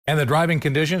And the driving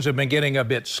conditions have been getting a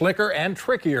bit slicker and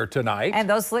trickier tonight. And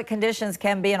those slick conditions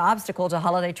can be an obstacle to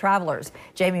holiday travelers.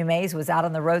 Jamie Mays was out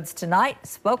on the roads tonight,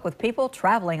 spoke with people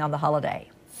traveling on the holiday.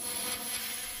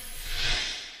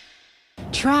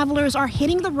 Travelers are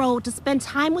hitting the road to spend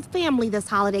time with family this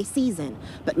holiday season,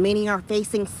 but many are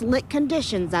facing slick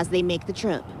conditions as they make the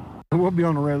trip. We'll be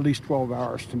on the road at least 12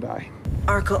 hours today.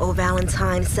 Arca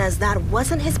O'Valentine says that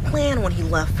wasn't his plan when he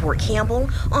left Fort Campbell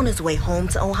on his way home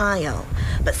to Ohio.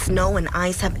 But snow and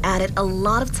ice have added a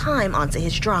lot of time onto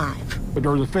his drive. But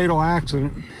there was a fatal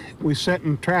accident. We sat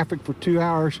in traffic for 2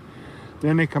 hours.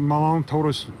 Then they come along, told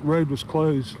us the road was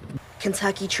closed.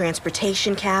 Kentucky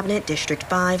Transportation Cabinet District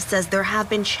 5 says there have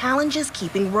been challenges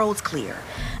keeping roads clear,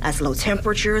 as low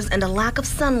temperatures and a lack of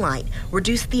sunlight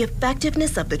reduced the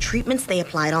effectiveness of the treatments they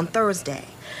applied on Thursday.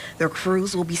 Their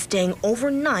crews will be staying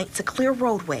overnight to clear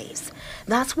roadways.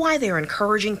 That's why they're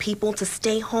encouraging people to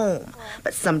stay home.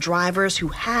 But some drivers who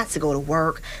had to go to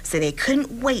work say they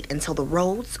couldn't wait until the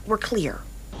roads were clear.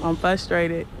 I'm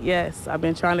frustrated. Yes, I've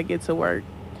been trying to get to work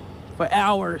for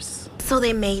hours. So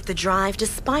they made the drive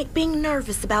despite being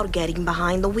nervous about getting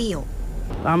behind the wheel.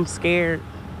 I'm scared.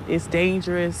 It's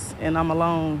dangerous and I'm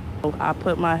alone. I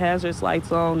put my hazards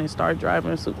lights on and started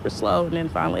driving super slow, and then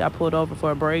finally I pulled over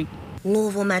for a break.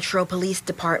 Louisville Metro Police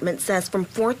Department says from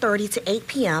 4:30 to 8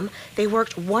 p.m., they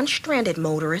worked one stranded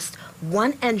motorist,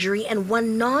 one injury and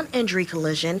one non-injury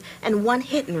collision, and one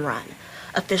hit and run.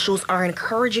 Officials are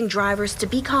encouraging drivers to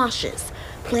be cautious,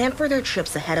 plan for their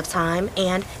trips ahead of time,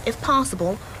 and, if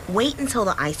possible, wait until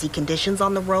the icy conditions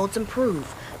on the roads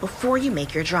improve before you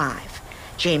make your drive.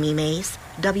 Jamie Mays,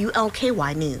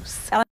 WLKY News.